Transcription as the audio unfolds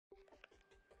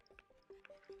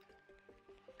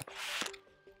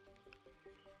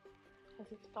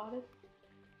Has it started?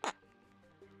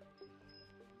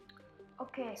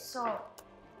 Okay, so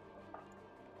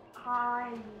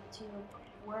hi YouTube.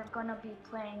 We're gonna be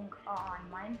playing on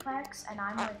Mineplex, and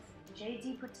I'm with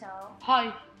jdpatel,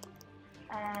 Hi.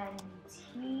 and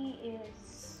he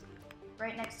is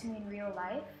right next to me in real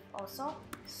life also,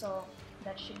 so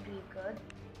that should be good.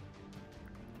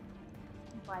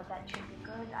 By that should be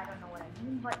good, I don't know what I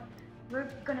mean, but we're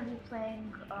gonna be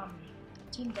playing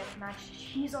Team Deathmatch.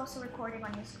 He's also recording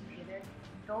on his computer,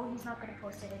 though he's not gonna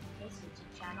post it in his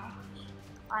YouTube channel.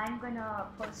 I'm gonna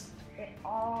post it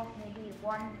all, maybe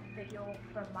one video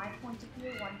from my point of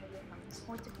view, one video from his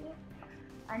point of view.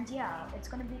 And yeah, it's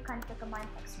gonna be kind of like a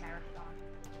Mineplex marathon.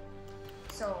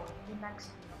 So, be next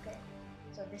to me, okay?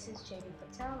 So this is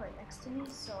jdpatel right next to me,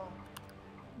 so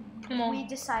we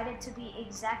decided to be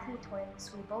exactly twins.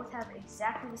 We both have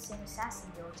exactly the same assassin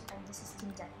build, and this is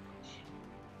Team Deathmatch.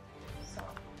 So,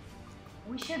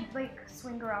 we should like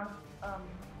swing around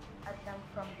at them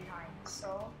from behind,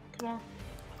 so Yeah.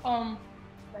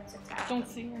 let's attack. Don't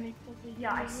see any position.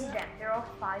 Yeah, I see them. They're all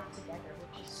 5 together,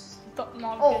 which is...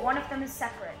 Not Oh, good. one of them is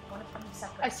separate. One of them is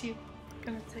separate. I see you.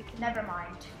 Gonna take it. Never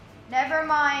mind. Never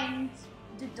mind.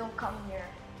 Dude, don't come here.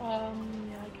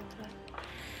 Yeah, I get that.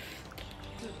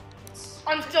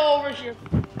 I'm still over here.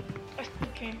 I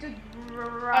still came. Dude,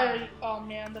 run. Oh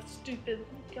man, that stupid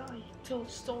guy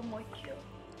stole my kill.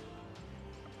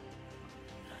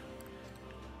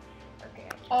 Okay.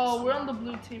 Oh, we're on the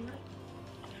blue team,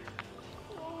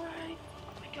 right? Alright.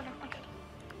 I got him. Okay.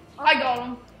 I got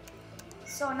him.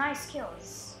 So nice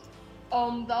kills.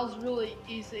 That was really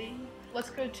easy. Let's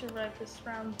go to red this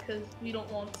round because we don't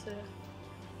want to.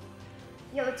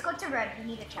 Yeah, let's go to red. We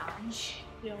need a challenge.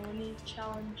 Yeah, we need a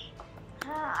challenge.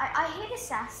 I hate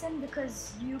assassin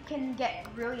because you can get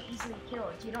really easily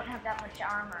killed. You don't have that much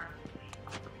armor.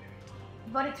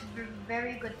 But it's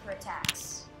very good for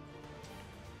attacks.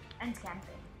 And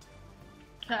camping.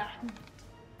 I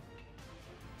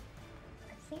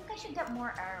think I should get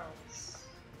more arrows.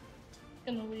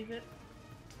 Gonna leave it.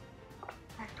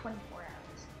 I have 24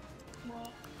 arrows.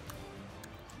 Well,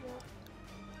 yeah.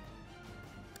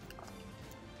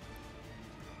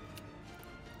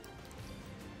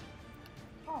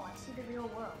 Oh, I see the real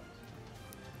world.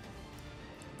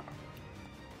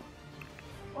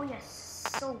 Oh yes,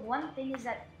 so one thing is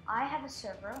that I have a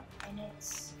server and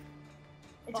it's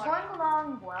going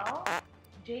along well.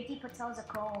 jdpatel is a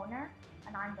co-owner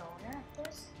and I'm the owner of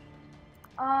this.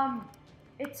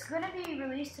 It's gonna be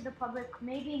released to the public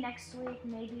maybe next week,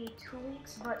 maybe 2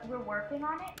 weeks, but we're working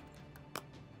on it.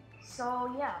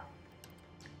 So yeah,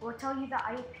 we'll tell you the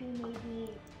IP maybe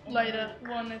in Later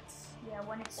when it's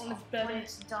better. when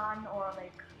it's done or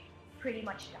like pretty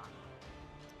much done.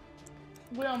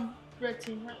 We're on red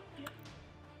team, right? Yeah.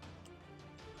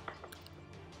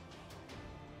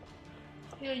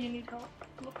 Yeah, you need help.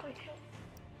 Look like help.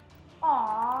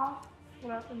 Aww,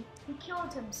 What happened? he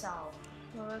killed himself.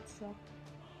 Oh, that's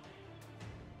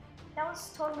That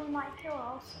was totally my kill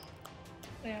also.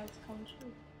 yeah, it's kind of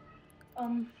true.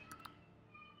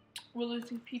 We're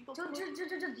losing people. Dude,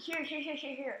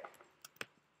 here.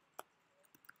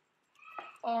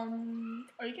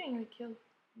 Are you getting a kill?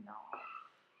 No.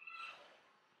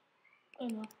 Oh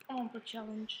no, I want the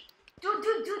challenge. Dude,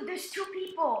 there's 2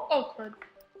 people. Oh, crud.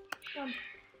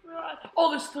 Right. Oh,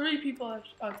 there's 3 people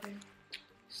actually. Okay.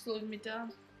 Slowed me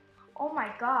down. Oh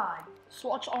my god.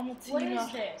 Swatch on the team What is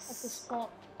at the this? spot.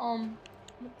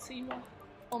 Matima.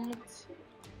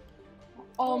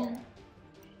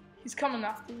 He's coming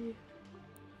after you.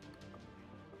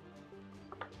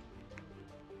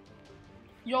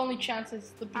 Your only chance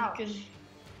is the beacon. Ouch.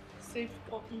 Safe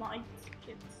got night,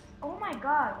 kids. Oh my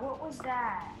god, what was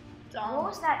that? Down. What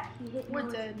was that he hit me We're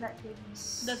with dead. that baby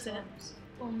That's it. subs?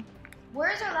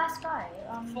 Where's our last guy?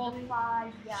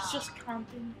 5, yeah. It's just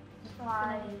camping.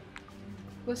 5.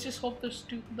 Let's just hope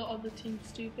the other team's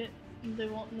stupid and they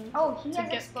won't know. Oh, he to has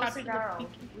get explosive captured the arrow.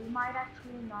 beacon. We might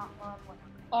actually not want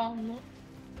one. No.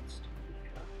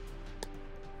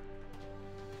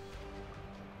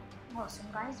 Oh, some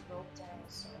guys broke there,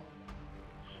 so.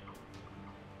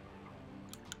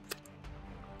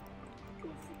 Go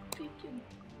for the beacon.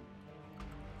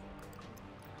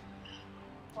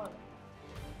 Oh.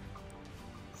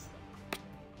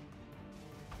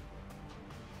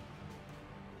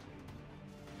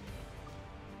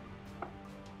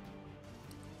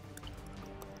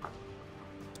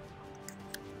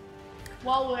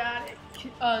 While we're at it,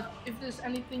 if there's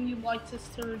anything you'd like us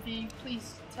to review,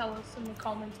 please tell us in the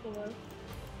comments below.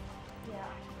 Yeah,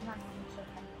 I'm not even sure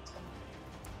if anyone's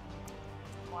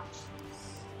gonna watch this.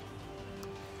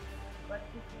 But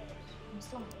who cares? I'm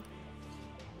still making it.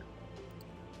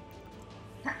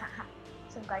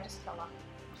 guy just fell off.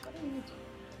 What do you need to do?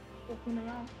 Looking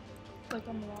around. Like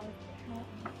I'm alive. No.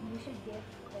 You should give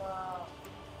the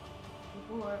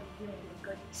people who are really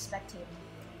good spectating.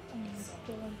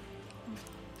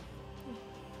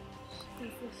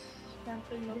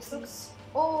 This looks.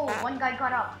 Oh, one guy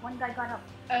got up. One guy got up.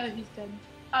 Oh, he's dead.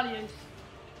 Adios.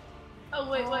 Oh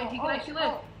wait, he can actually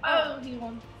live. Oh, he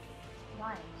won.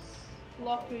 Nice.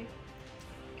 Lottery.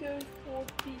 Go for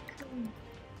beacon.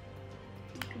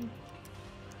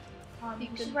 You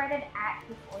should write an @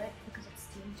 before it because it's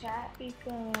team chat.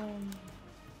 Beacon.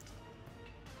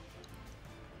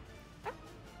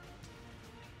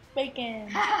 Bacon.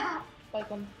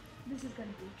 Bacon. This is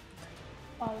gonna be.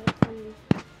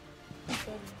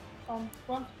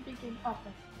 Front beacon.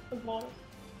 Okay. The water.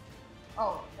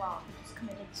 Oh wow, he just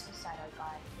committed suicide, our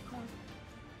guy.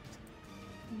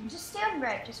 Just stay on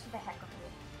red, just for the heck of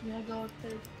it. Yeah, go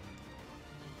okay.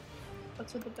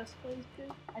 That's what the best plays do.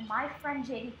 And my friend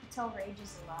jdpatel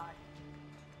rages a lot.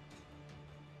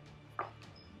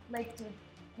 Like, dude,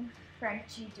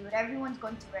 Frenchie, dude, everyone's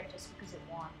going to red just because it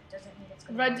won. Doesn't mean it's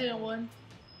gonna Red didn't win.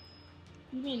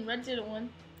 You mean red didn't win?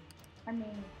 I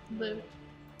mean, blue.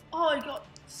 Oh, I got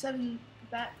 7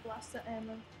 bat blaster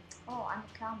ammo. Oh, I'm a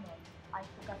clown mode. I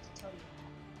forgot to tell you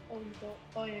that. Oh, you got.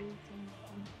 Oh yeah, you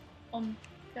can.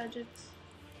 Gadgets.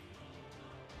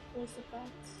 Where's the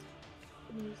bats?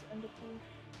 Use enderpearl.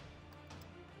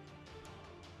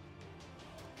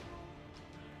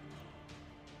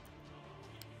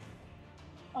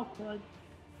 Oh crud.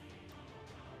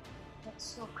 That's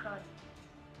so crud.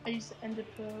 I used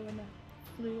enderpearl and I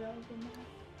flew out of the map.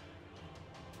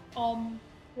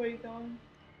 Where are you going?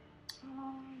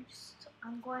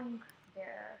 I'm going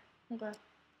there. Okay.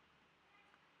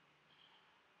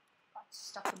 Got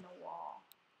stuck in the wall.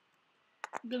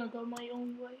 I'm gonna go my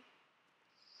own way.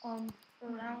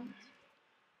 Around.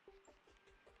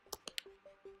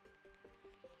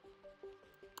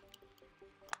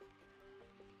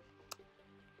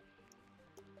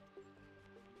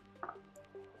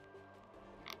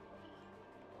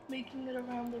 Making it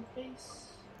around the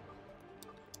base.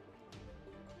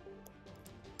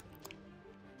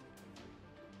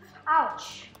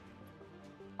 Ouch!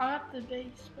 I'm at the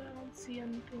base, but I don't see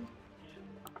anything.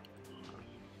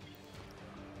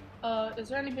 Is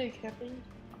there anybody camping?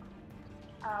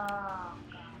 God.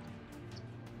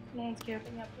 No one's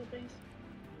camping at the base.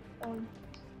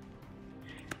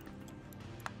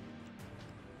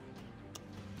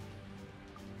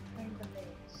 In the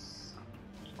base.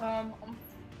 I'm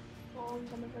following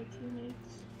one of our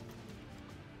teammates.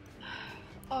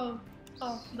 Oh,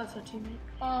 that's our teammate.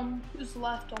 Who's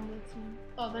left on the team?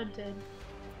 Oh, they're dead.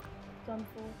 Done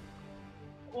for.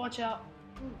 Watch out.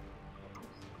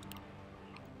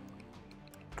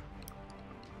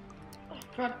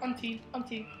 Crap, on T.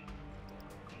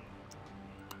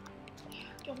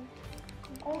 Get him.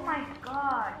 Oh my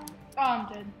god. Oh, I'm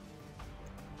dead.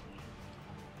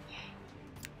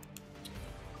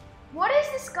 What is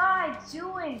this guy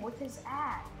doing with his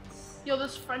axe? Yo,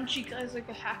 this Frenchie guy's like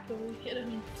a hacker. We hit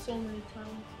him so many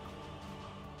times.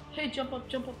 Hey, jump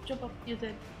up. You're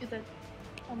dead.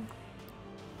 I'm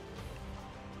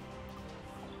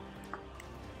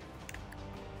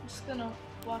just gonna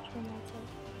watch one more time.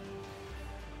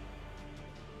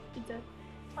 You're dead.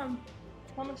 How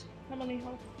many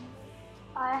health?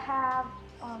 I have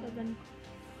 7.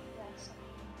 yes.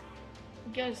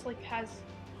 You guys like has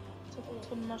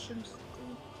some mushrooms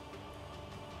too.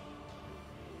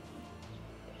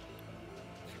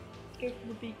 Go for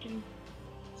the beacon.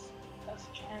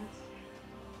 Best chance.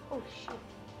 Oh shit.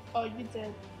 Oh, you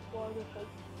dead. Why the fuck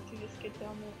did you just get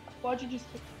down there? Why'd you just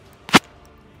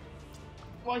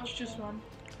run?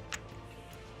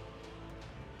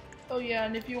 Oh yeah,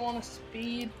 and if you want to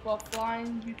speed while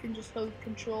flying, you can just hold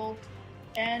control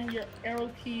and your arrow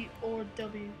key or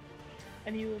W,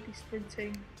 and you will be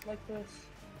sprinting like this.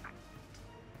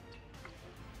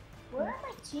 Where are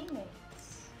my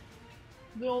teammates?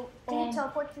 They'll Can you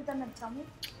teleport to them and tell me?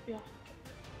 Yeah.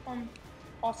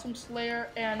 Awesome Slayer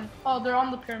and they're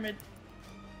on the pyramid.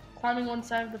 Climbing one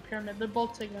side of the pyramid. They're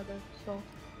both together. So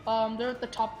they're at the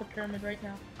top of the pyramid right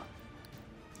now.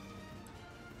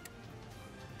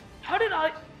 How did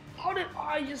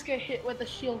I just get hit with a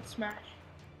shield smash?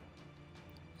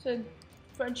 Said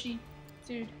Frenchie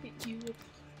dude hit you with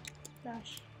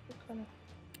smash. What kind of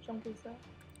jump is that?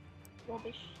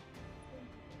 Rubbish.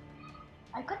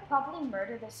 I could probably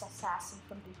murder this assassin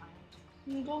from behind.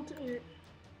 You can go to it.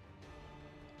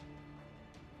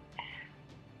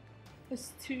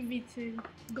 It's 2v2.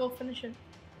 Go finish it.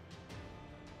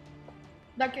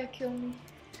 That guy killed me.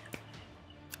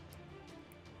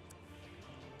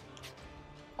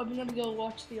 I'm gonna go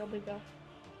watch the other guy.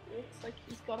 looks like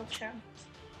he's got a chance.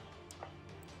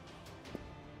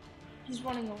 He's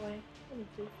running away.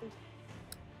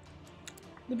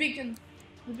 The beacon.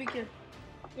 The beacon.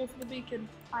 Go for the beacon.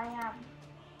 I am.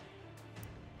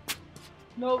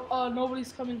 No,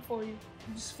 nobody's coming for you.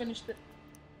 You just finished it.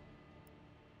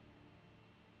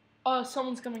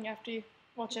 Someone's coming after you.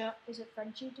 Watch out. Is it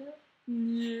Frenchie, dude?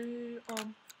 No,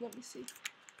 let me see.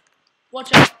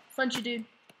 Watch out, Frenchie dude.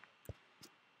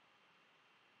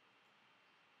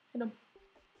 Hit him.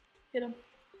 Hit him.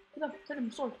 Hit him. Hit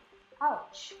him. Sword.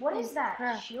 Ouch. What is that?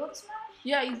 Crap. Shield smash?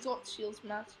 Yeah, he's got shield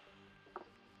smash.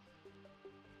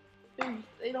 Dude,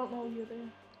 they don't know you're there.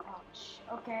 Ouch.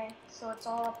 Okay, so it's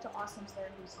all up to Awesome's there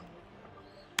losing.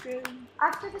 Good.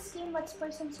 After this game, let's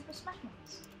play some Super Smash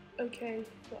modes. Okay,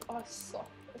 but I suck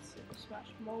at Super Smash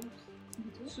modes.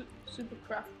 Super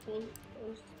Craft was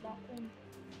not in.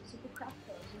 Super Craft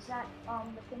Pros. Is that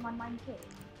the thing on Mine Cave?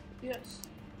 Yes.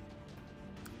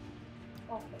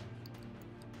 Okay.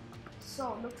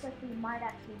 So looks like we might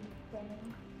actually be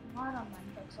playing not on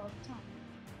Minecraft all the time.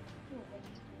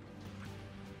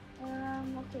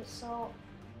 Okay, so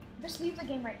just leave the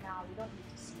game right now. We don't need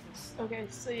to see this. Okay,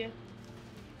 see ya.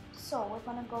 So we're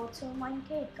gonna go to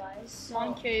Minecave, guys. So,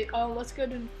 Minecave. Let's go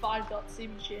to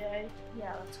 5.cbga.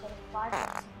 yeah, let's go to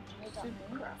 5.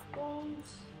 Super Craft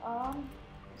Bros.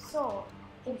 So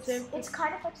it's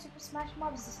kind of like Super Smash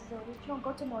Mobs. This is the original.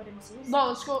 Go to Northern Seas. No,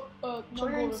 let's go.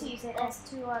 Northern Seas. It has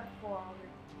 2 out of 4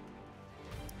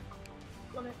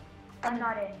 already. Okay. I'm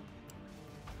not in.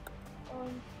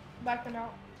 Backing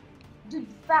out. Dude,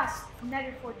 fast!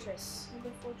 Nether Fortress.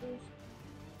 Nether Fortress.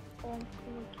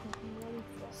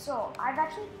 So, I've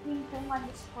actually been playing on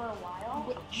this for a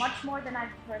while. Much more than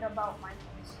I've heard about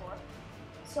Minecraft before.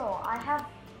 So, I have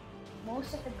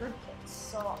most of the good kits.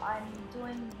 So, I'm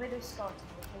doing Wither Skeleton,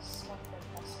 which is one of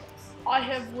the best kits. I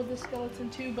have Wither Skeleton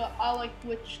too, but I like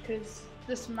Witch because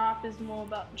this map is more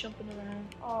about jumping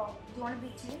around. Oh, do you want to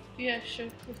be team? Yeah, sure.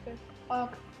 Let's go.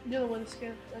 The other Wither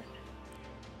Skeleton.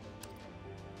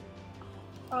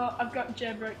 I've got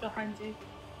Jeb right behind you.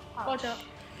 Ouch. Watch out.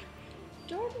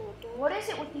 What is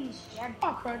it with these Jeb?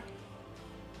 Oh, crud.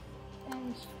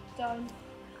 I'm done.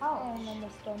 Ouch. Oh, I'm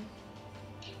almost done.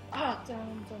 Ah, damn,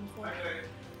 I'm done for.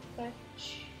 Okay.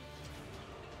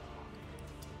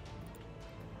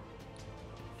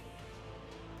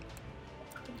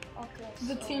 Okay,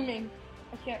 The so teaming.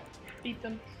 I can't beat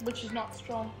them, which is not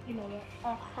strong. You know that.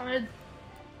 Oh, crud.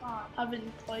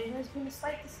 Haven't played. there's been a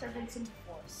slight disturbance in the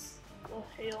force. Oh,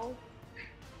 hail.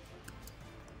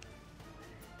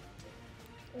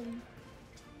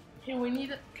 Hey, we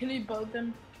need it. Can we boat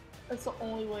them? That's the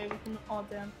only way we can. Oh,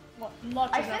 damn. What?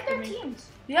 Not I just think after they're me. teams.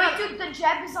 Yeah. Wait, dude, the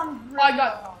Jeb is on. I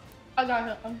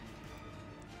got him.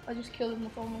 I just killed him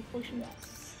with all my potions.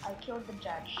 Yes, I killed the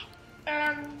Jeb.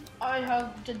 And I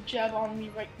have the Jeb on me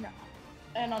right now.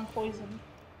 And I'm poisoned.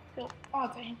 Oh,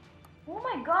 dang. Oh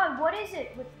my god, what is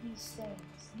it with these things?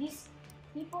 These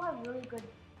people have really good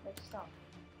stuff.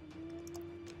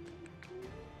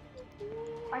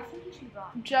 I think you should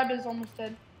run. Jeb is almost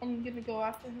dead. I'm gonna go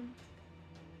after him.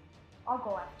 I'll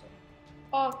go after him.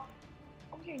 Oh,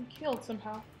 I'm getting killed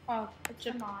somehow. Oh, It's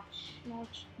a notch.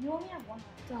 Notch. You only have 1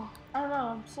 life. Oh, I don't know,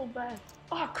 I'm so bad.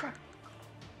 Oh, crap.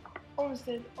 Almost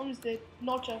dead.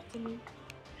 Notch after me.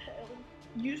 Hell.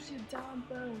 Use your damn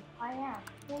bow. I am.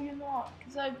 No, you're not,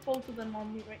 because I have both of them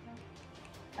on me right now.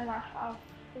 And I have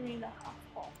 3.5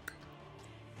 health.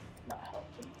 Not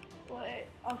helping. Wait,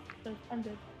 I'm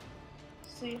dead.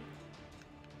 See?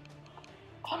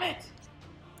 Comet!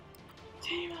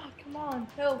 Tima, come on,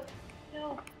 help!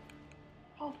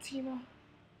 Help, Tima.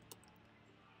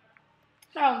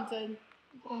 I'm dead.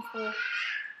 I'm going for.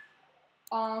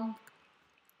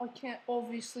 I can't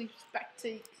obviously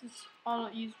spectate because I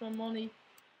don't use my money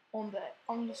on that.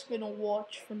 I'm just gonna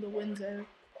watch from the window.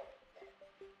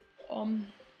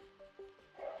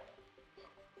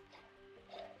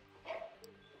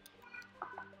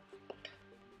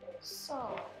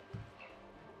 So.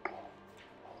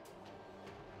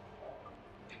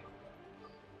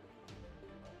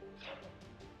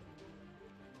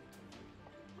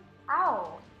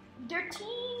 Ow! They're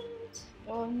teamed!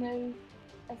 Oh no,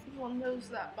 everyone knows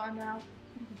that by now.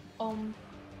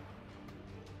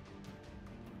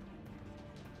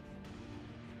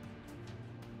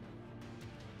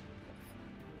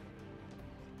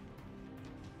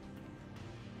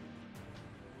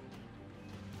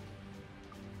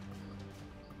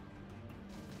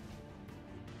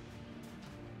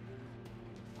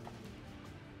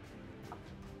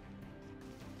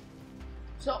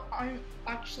 So I'm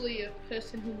actually a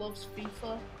person who loves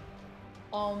FIFA.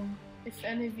 If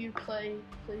any of you play,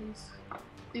 please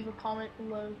leave a comment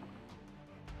below.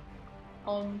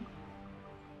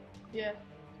 Yeah.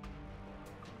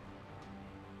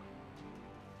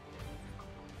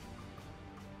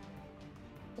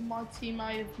 On my team,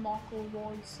 I have Marco,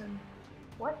 Royce, and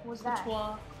What was that?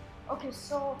 Courtois. Okay,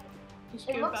 so Just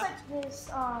it go looks back. like this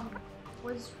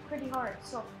was pretty hard.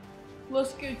 So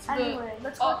Let's go to anyway,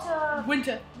 let's go to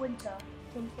winter. winter.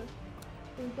 Winter.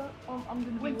 Winter. I'm gonna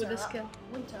be Winter. with this guy.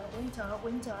 Winter.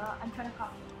 I'm trying to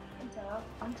copy. Winter.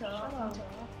 Shut up.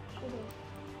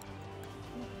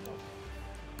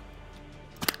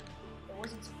 It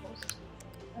wasn't supposed to.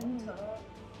 Winter.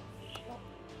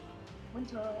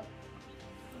 Winter.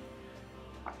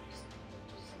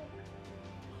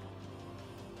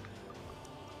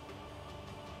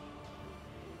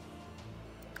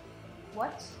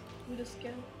 What? With a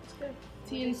skill. Let's go. With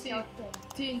a TNT. stealth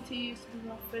thing. TNT used to be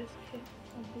my first kit.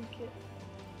 My big kit.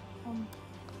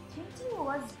 TNT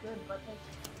was good, but like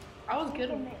I was think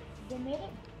good. They made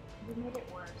it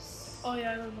worse. Oh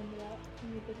yeah, I remember that.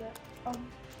 When we did that.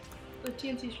 The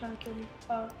TNT's trying to kill me.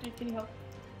 Dude, can you help?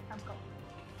 I'm going.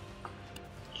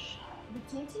 The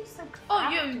TNT's like. Oh,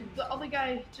 you! The other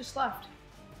guy just left.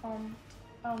 I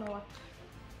don't know why.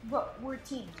 But we're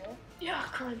teams, right? Yeah,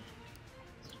 crud.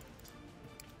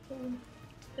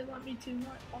 They let me do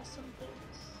my awesome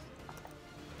things.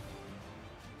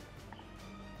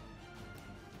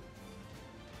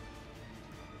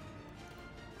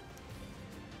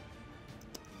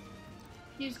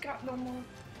 He's got no more.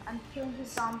 I'm killing the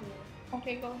zombie.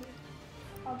 Okay, go ahead.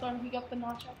 Hold on, he got the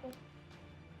notch apple.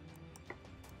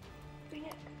 Dang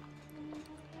it.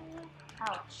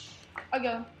 Ouch. I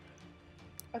got him.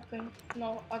 I think.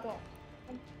 No, I don't.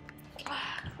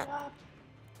 Crap.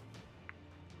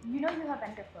 You know you have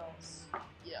ender pearls.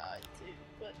 Yeah, I do.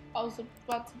 But I was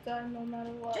about to die no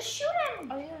matter what. Just shoot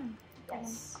him! I am.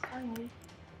 Yes. Finally.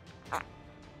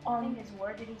 Thing is,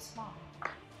 where did he spawn?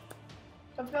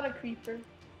 I've got a creeper.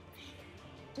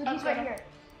 Dude, he's right here.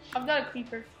 I've got a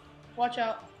creeper. Watch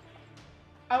out.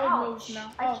 I would Ouch. move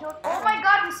now. I killed. Oh my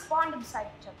god, we spawned inside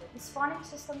each other. The spawning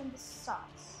system in this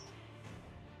sucks.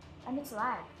 And it's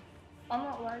lag. I'm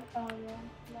not lagging. Oh yeah,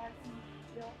 I'm lagging.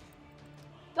 Yeah.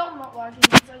 No, I'm not lagging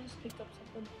because I just picked up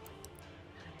something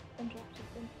and dropped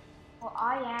something. Well,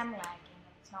 I am lagging.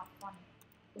 It's not funny.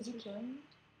 Is he killing me?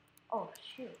 Oh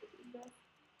shoot. Yeah.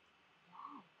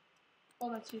 Oh,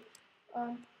 that's you.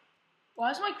 Why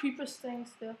is my creeper staying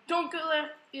still? Don't go there.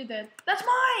 You're dead. That's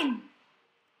mine.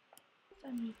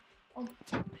 Damn you.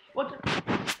 What?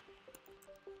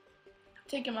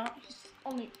 Take him out. He's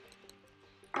only.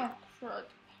 Oh crud.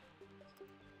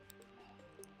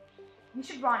 You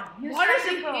should run. Use Why does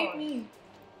Frenzy he hate Pros. me?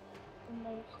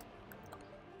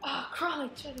 Ah, crud! I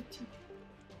tried it too.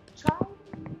 Try.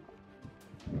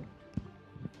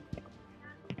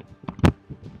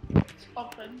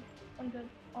 Stop it. I'm dead.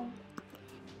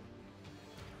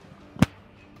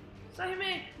 Save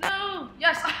me! No!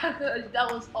 Yes! That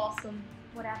was awesome.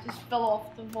 What happened? Just fell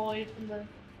off the void and then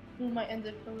threw my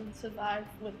ender pearl and survived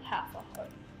with half a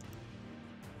heart.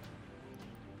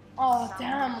 Oh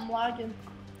damn, I'm lagging.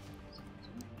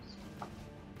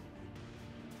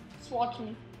 Just watch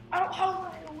me. I don't how do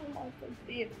I know where my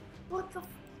place is? What the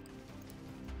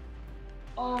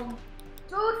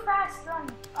Dude, fast run.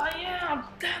 I am!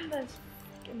 Damn this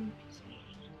fucking piece of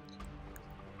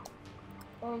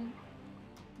shit.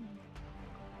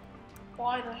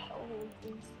 Why the hell are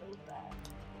things so bad?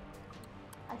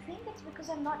 I think it's because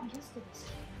I'm not used to this.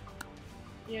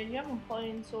 Yeah, you haven't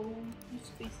played in so long. You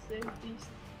stay safe, these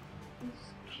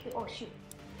kids. Oh shoot.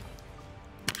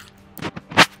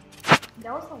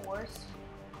 That was the worst.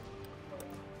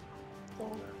 So,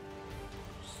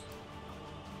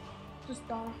 just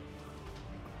die.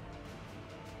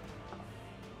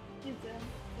 He's dead.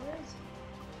 Where is he?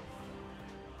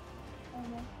 I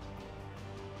don't know.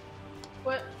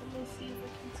 But let me see if I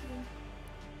can see him.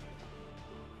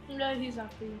 No, he's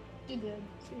after you. You're dead.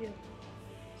 See ya.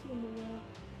 See you in the world.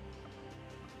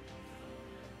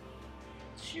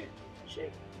 Shoot.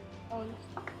 Shoot. Oh,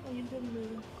 you didn't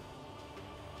move.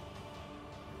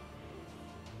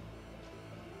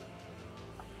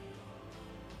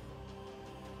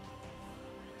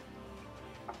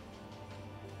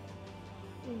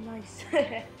 Oh, nice.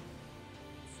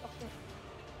 Sucker.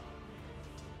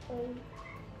 Oh.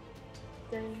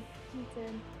 Then,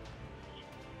 then.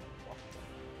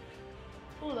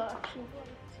 Oh, that actually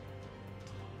worked.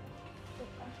 That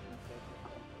actually worked.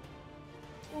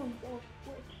 Oh, no,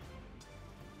 which?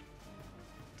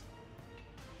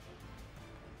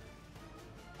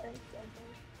 I think that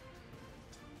does.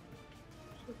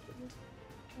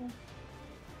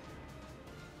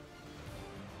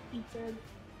 He said,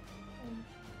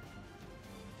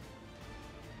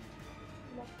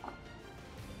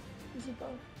 Is it both?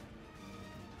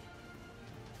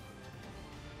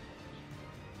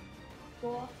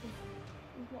 Go off him.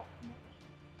 He's not much.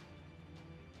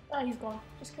 Ah, he's gone.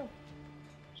 Just kill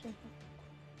him.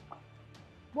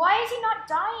 Why is he not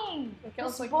dying? Okay,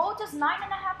 This bow does 9.5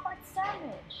 hearts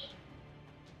damage.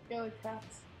 Yeah, like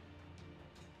cats.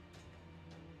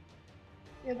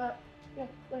 Yeah, that. Yeah,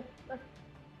 there.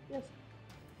 Yes.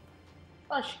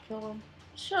 I should kill him.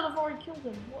 Should have already killed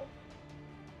him. What?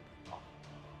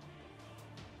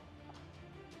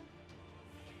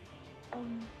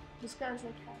 This guy's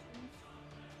like hacking.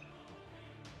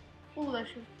 Oh, that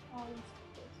should. Oh,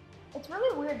 it's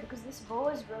really weird because this bow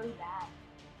is really bad.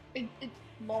 It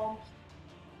logs.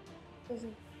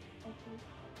 Doesn't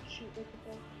shoot like a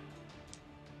bow.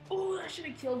 Oh, I should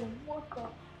have killed him. What the?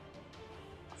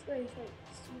 This guy is like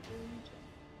super regen.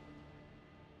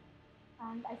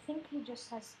 And I think he just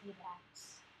has speed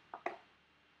hacks.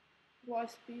 Why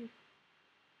speed?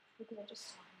 Because I just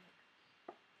saw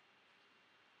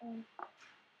him.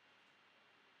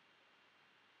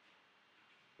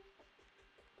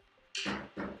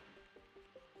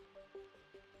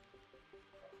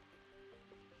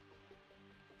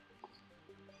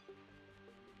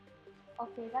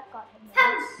 Okay, that got him.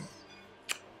 Nice.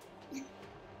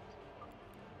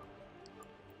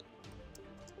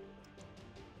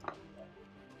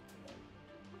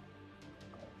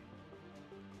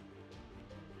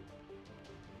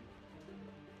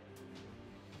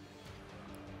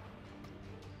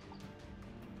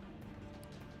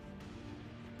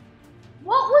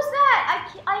 What was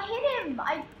that? I hit him.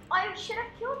 I should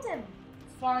have killed him.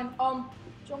 Fine.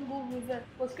 Jungle River.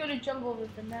 Let's go to Jungle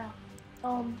River now.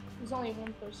 There's only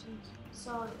one person.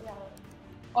 So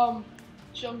yeah.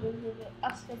 Jungle River.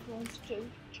 Ask everyone to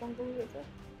Jungle River.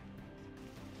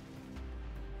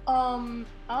 I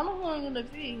don't know who I'm gonna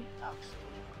be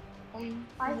actually.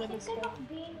 I think I'm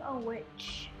being a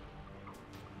witch.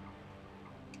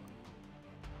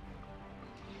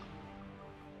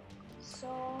 So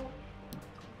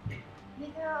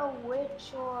either a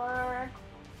witch or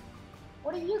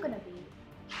what are you gonna be?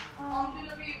 I'm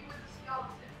gonna be with a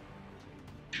skeleton.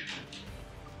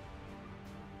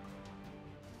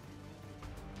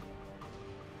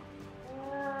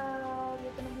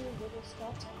 You're gonna be a little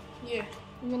skeleton? Yeah,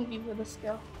 I'm gonna be with a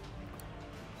skeleton.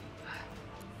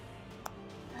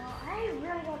 I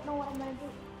really don't know what I'm gonna do.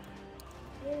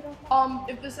 Really don't know.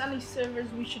 If there's any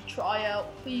servers we should try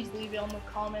out, please leave it on the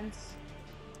comments.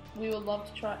 We would love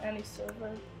to try any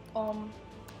server.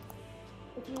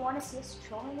 If you want to see us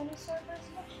trolling any servers,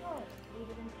 sure, leave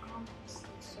it in the comments. The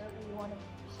server you want to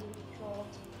see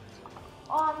trolled.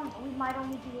 We might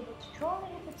only be able to troll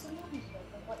it if it's a movie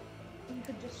server, but we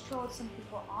could just troll some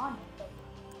people on it,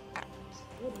 like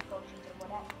security potions or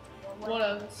whatever.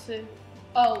 Whatever. So,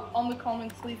 on the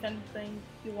comments, leave anything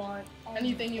you want,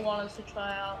 anything you want us to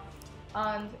try out,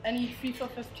 and any FIFA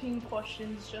 15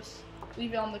 questions, just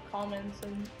leave it on the comments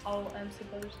and I'll answer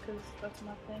those because that's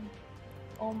my thing.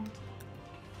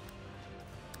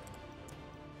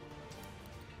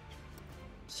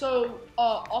 So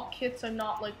our kits are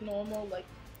not like normal, like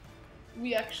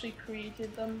we actually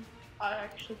created them. I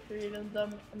actually created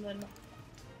them and then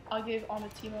I gave on a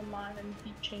team of mine and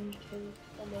he changed his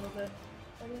a little bit.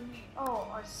 Oh,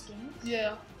 our skins?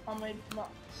 Yeah, I made my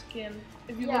skin.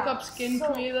 If you look up skin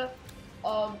creator,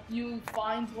 you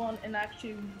find one and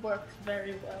actually works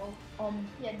very well.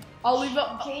 Yeah, I'll leave it.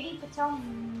 jdpatel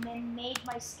made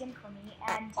my skin for me,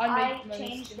 and I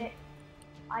changed it.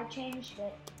 I changed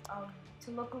it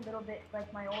to look a little bit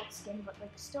like my old skin, but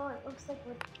like still it looks like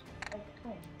we're like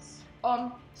twins.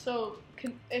 So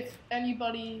if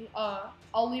anybody,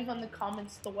 I'll leave in the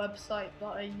comments the website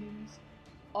that I use.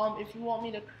 If you want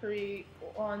me to create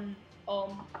one,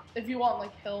 if you want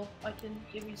like help, I can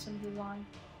give you some design.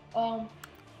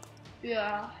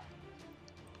 Yeah.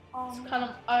 It's kind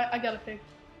of, I got a pig.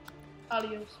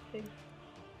 Adios, pig.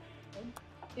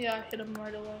 Yeah, I hit him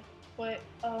right away. Wait,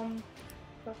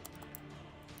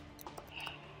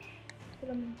 hit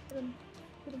him.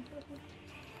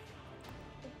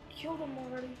 Killed him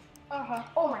already.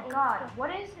 Oh my god, what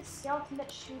is this skeleton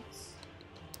that shoots?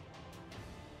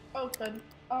 Oh, good.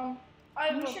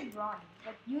 You should run.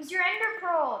 Like, use your ender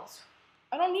pearls.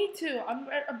 I don't need to.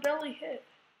 I barely hit.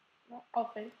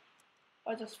 Okay.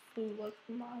 I just flew like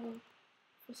a mile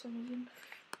for some reason.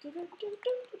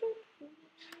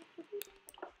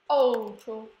 Oh,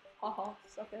 troll. Haha,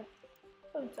 suck it.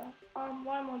 Oh, down.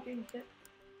 Why am I getting hit?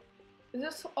 Is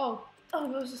this? Oh,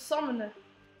 there's a summoner.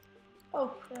 Oh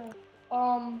crap.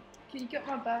 Can you get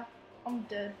my back? I'm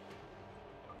dead.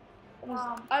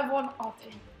 I have one. Oh,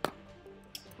 dang.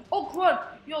 Oh crud!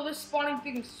 Yo, this spawning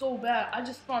thing is so bad. I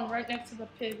just spawned right next to the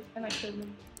pig and I killed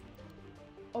him.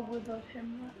 Oh, without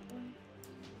him that way.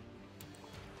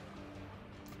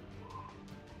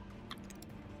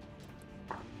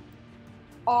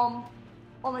 Oh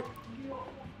my.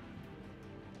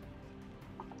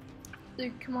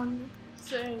 Dude, come on.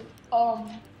 Say,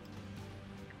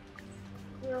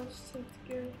 where else to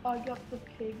go? Oh, I got the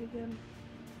pig again.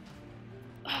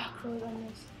 Ah, crud, I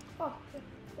missed. Oh, I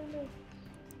missed.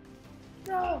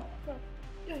 No! No!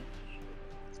 Yeah.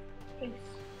 Peace.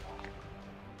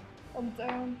 I'm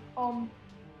down.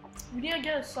 We need to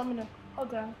get a summoner. Oh,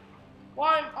 damn.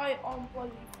 Why am I on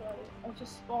bloody Friday? I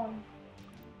just spawned.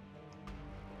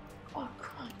 Oh,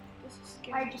 crud. This is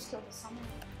scary. I just killed the summoner.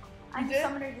 And the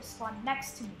summoner just spawned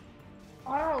next to me.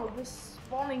 I don't know, this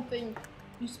spawning thing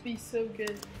used to be so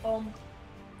good.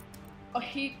 I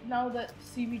hate now that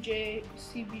CBJ,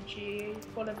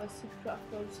 whatever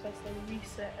Supercraft goes, has to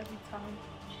reset every time.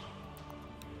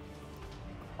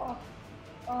 Oh,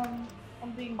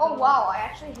 I'm being. Oh wow, I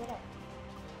actually hit it.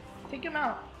 Take him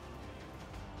out.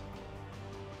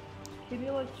 Maybe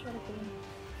like try to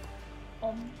kill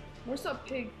him. Where's that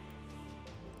pig?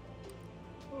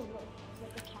 Oh look, it's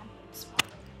like a camping spot.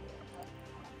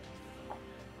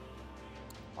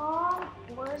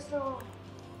 Where is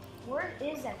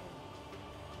everyone?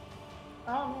 I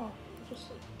don't know. We're just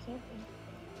like camping.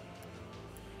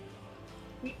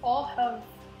 We all have.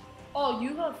 Oh,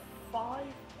 you have 5.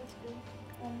 That's good.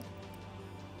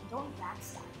 Don't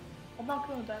backstab. I'm not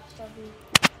gonna backstab you.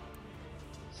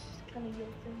 It's kind of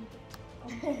your thing.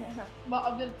 But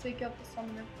I'm gonna take out the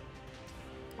summoner.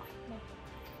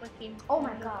 Freaking. Oh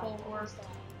my god. Where's that?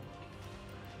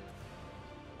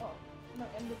 Oh, my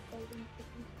end of fighting.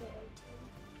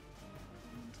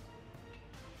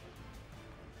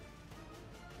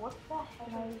 What the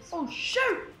hell is? Oh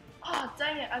shoot! Ah,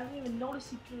 dang it! I didn't even notice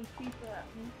he threw a creeper at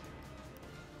me.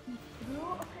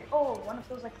 Oh, one of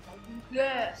those like lightning.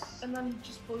 Yes, and then he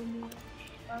just blew me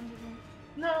randomly.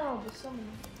 No, the summoner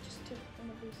just took one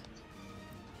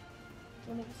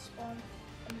of his spawn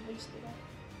and wasted it.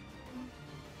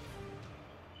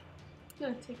 I'm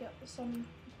gonna take out the summon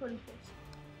pretty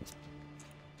fast.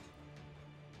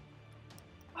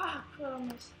 Ah, crud on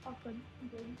this. Oh, good. I'm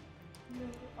good. No,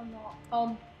 I'm not.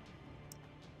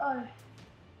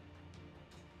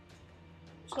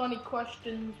 So any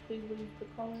questions, please leave the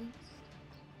comments.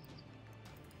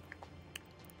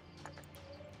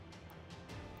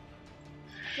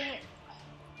 Dang it.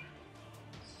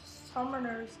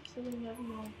 Summoner is killing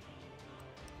everyone.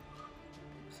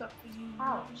 Except for you.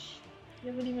 Ouch.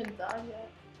 You haven't even died yet.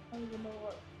 I don't even know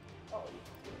what. Oh,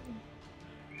 you're doing.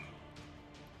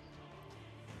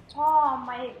 Oh,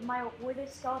 my wooden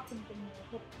skeleton thingy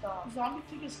hit the Zombie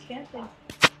pig is camping.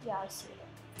 Yeah, I see it.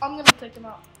 I'm gonna take him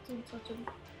out. Don't touch him.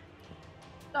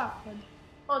 Ah, good.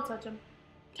 I'll touch him.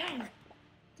 Dang.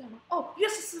 Damn. Oh,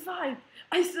 yes, I survived.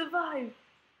 I survived.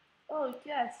 Oh,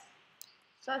 yes.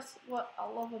 That's what I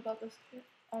love about this kid.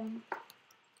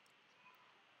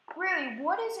 Really,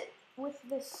 what is it with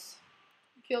this?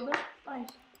 Killed him? Nice.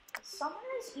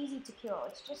 Summoner is easy to kill.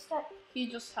 It's just that He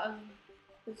just has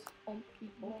his own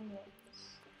people.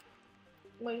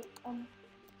 Wait,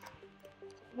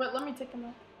 wait, let me take him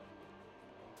out.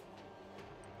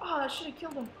 Oh, that should have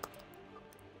killed him.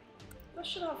 That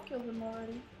should have killed him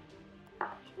already.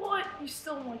 What? You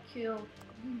stole my kill.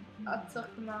 I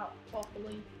took him out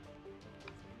properly.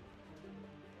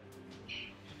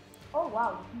 Oh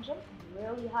wow, you can jump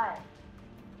really high.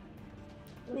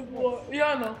 What?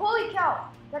 Yeah, I know. Holy cow!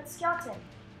 That's skeleton.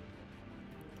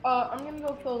 I'm gonna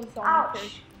go kill the zombie Ouch!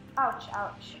 pig. Ouch!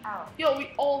 Ouch! Ouch! Yo,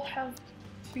 we all have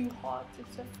 2 hearts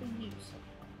except for you.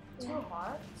 So. 2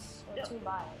 hearts or Yep. 2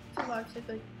 lives? 2 lives, I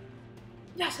think.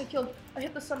 Yes, I killed. I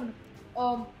hit the summoner.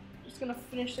 Just gonna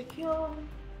finish the kill.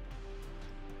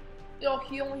 Yo,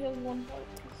 he only has 1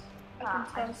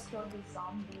 heart. I just killed the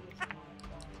zombie.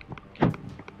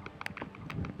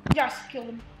 Yes, killed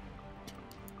him.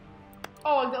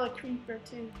 Oh, I got a creeper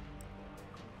too.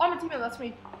 Oh, my teammate, that's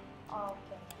me. Oh,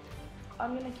 okay.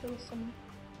 I'm gonna kill some.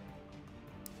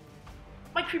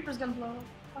 My creeper's gonna blow up.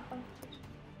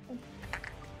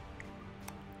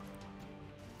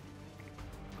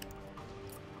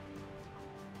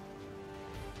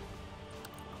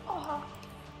 Haha.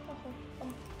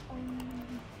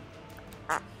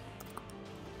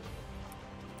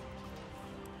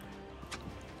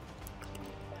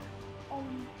 Oh,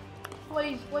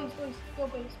 Blaze, go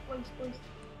Blaze.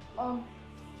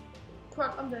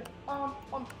 Crap, I'm dead.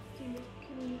 Teammate,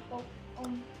 can you help?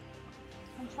 I'm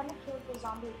trying to kill the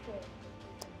zombie pig.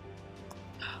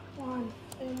 Come on,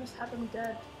 I almost had him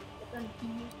dead, but then he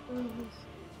used his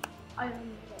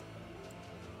item.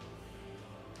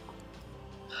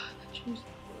 Change the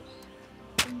course.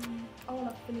 I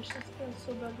wanna finish this game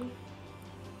so badly.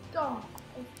 Dumb.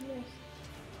 I missed.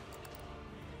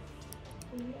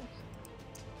 I missed.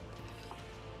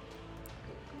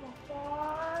 Come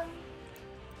on.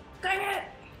 Dang it!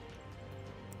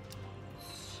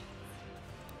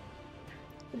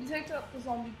 If you take out the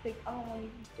zombie pig, I don't want to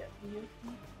get near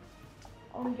them.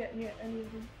 I don't want to get near any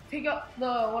of them. Take out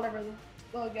the whatever,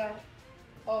 the guy.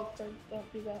 Oh, sorry,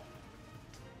 don't do that.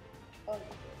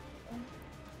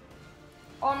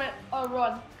 Oh man,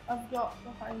 run. I've got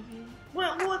behind you.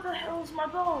 Wait, what the hell is my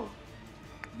bow?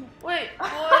 Wait,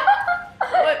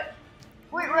 what?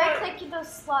 Wait, right click the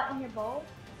slot in your bow.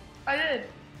 I did.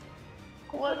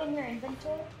 Put it in your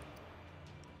inventory.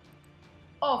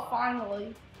 Oh,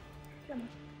 finally.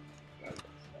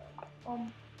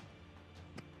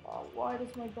 Why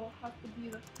does my bow have to be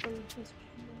the third position?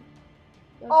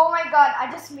 Oh my god, I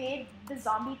just made the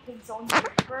zombie pig's own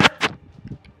creeper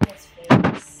in his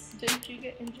face. Didn't you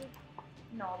get injured?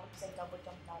 No, because I double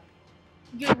jumped out.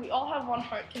 Good, we all have 1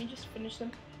 heart. Can you just finish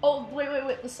them? Oh,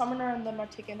 wait. The summoner and them are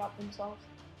taking out themselves.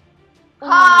 Ha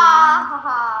ha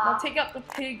ha! Now take out the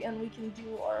pig and we can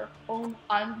do our own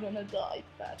I'm gonna die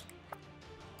bet.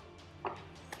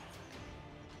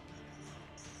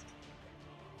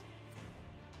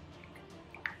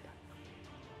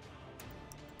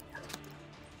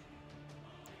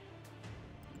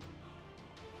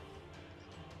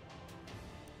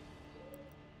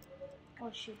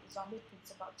 Oh shoot, the zombie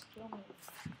pig's about to kill me.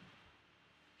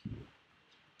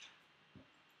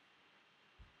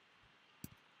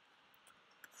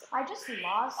 I just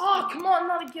lost. Oh, come on,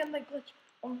 not again, that glitch.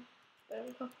 There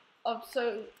we go.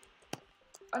 So,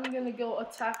 I'm gonna go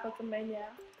attack like a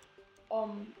maniac.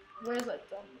 Where is that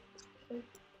dumb?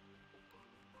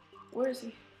 Where is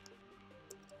he?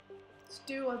 Let's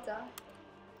do a that.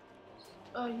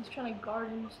 Oh, he's trying to guard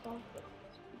himself, but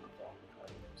he's pretty dumb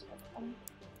guarding himself.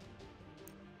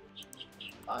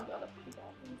 I gotta pig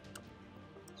on him.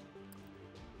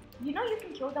 You know you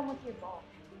can kill them with your bow.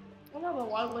 I know, but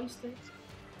why waste it?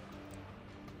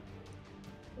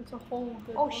 It's a whole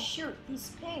good Oh one. shoot, these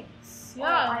pigs. Yeah.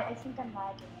 Oh, I think I'm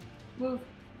lagging. Move.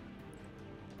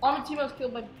 Amatimo was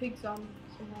killed by pig zombies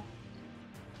somehow.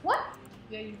 What?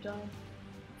 Yeah, you died.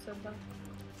 It said that.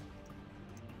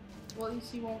 Well, at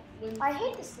least you won't win. I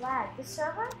hate this lag. This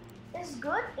server is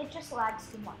good, it just lags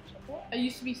too much, okay? I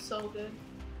used to be so good.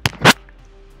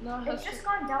 No, it It's just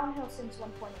gone downhill since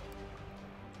 1.8.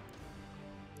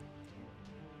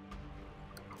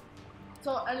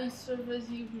 So any servers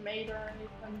you've made or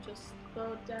anything, just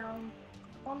throw it down.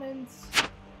 Comments.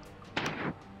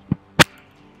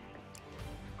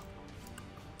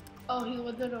 Oh, he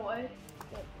withered away.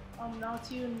 But, now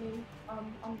it's you and me.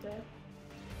 I'm dead.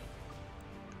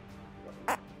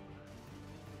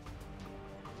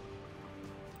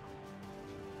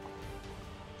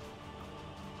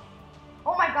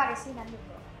 Oh my god, I see that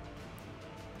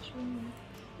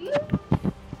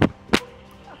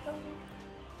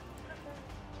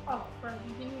Oh, bro,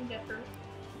 you didn't even get hurt.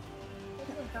 What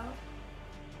the hell?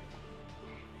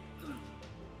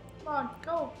 Come on,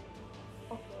 go!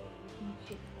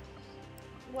 Okay,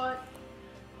 What?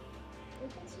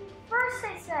 first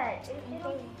I said,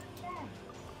 it'll be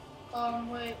good.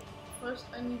 Wait. First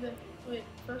I need to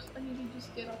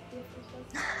just get up here for a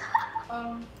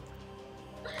second.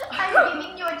 I'm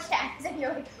giving you a chance and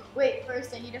you're like, wait,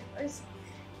 first I need a first.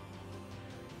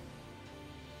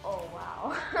 Oh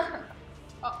wow.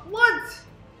 What?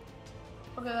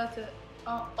 Okay, that's it.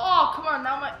 Oh, come on,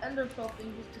 now my ender pearl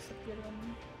thing just disappeared on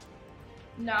me.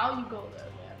 Now you go there,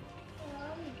 man.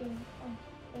 Now you can,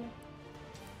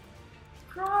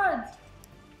 God!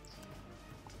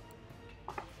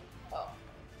 Oh.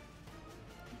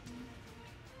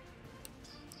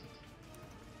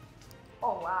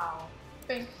 Oh wow.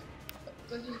 Thanks.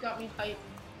 That just got me hyped.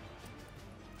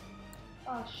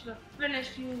 Oh, I should have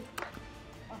finished you.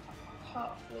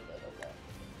 Hot with it, okay.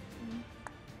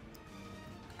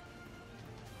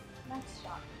 Nice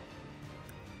shot.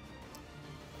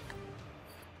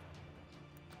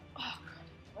 Oh, God.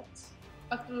 What?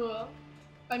 I threw up.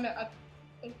 I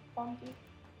bombed you.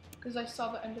 Because I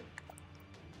saw the end of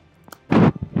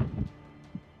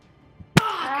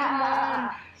come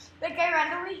on. Like I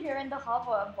randomly here in the hub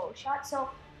a bow shot, so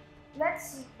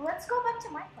let's go back to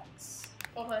my place.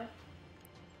 Okay.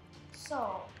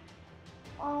 So,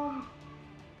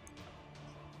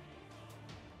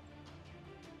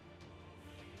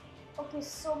 okay,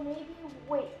 so maybe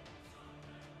wait.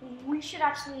 We should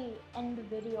actually end the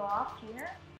video off here.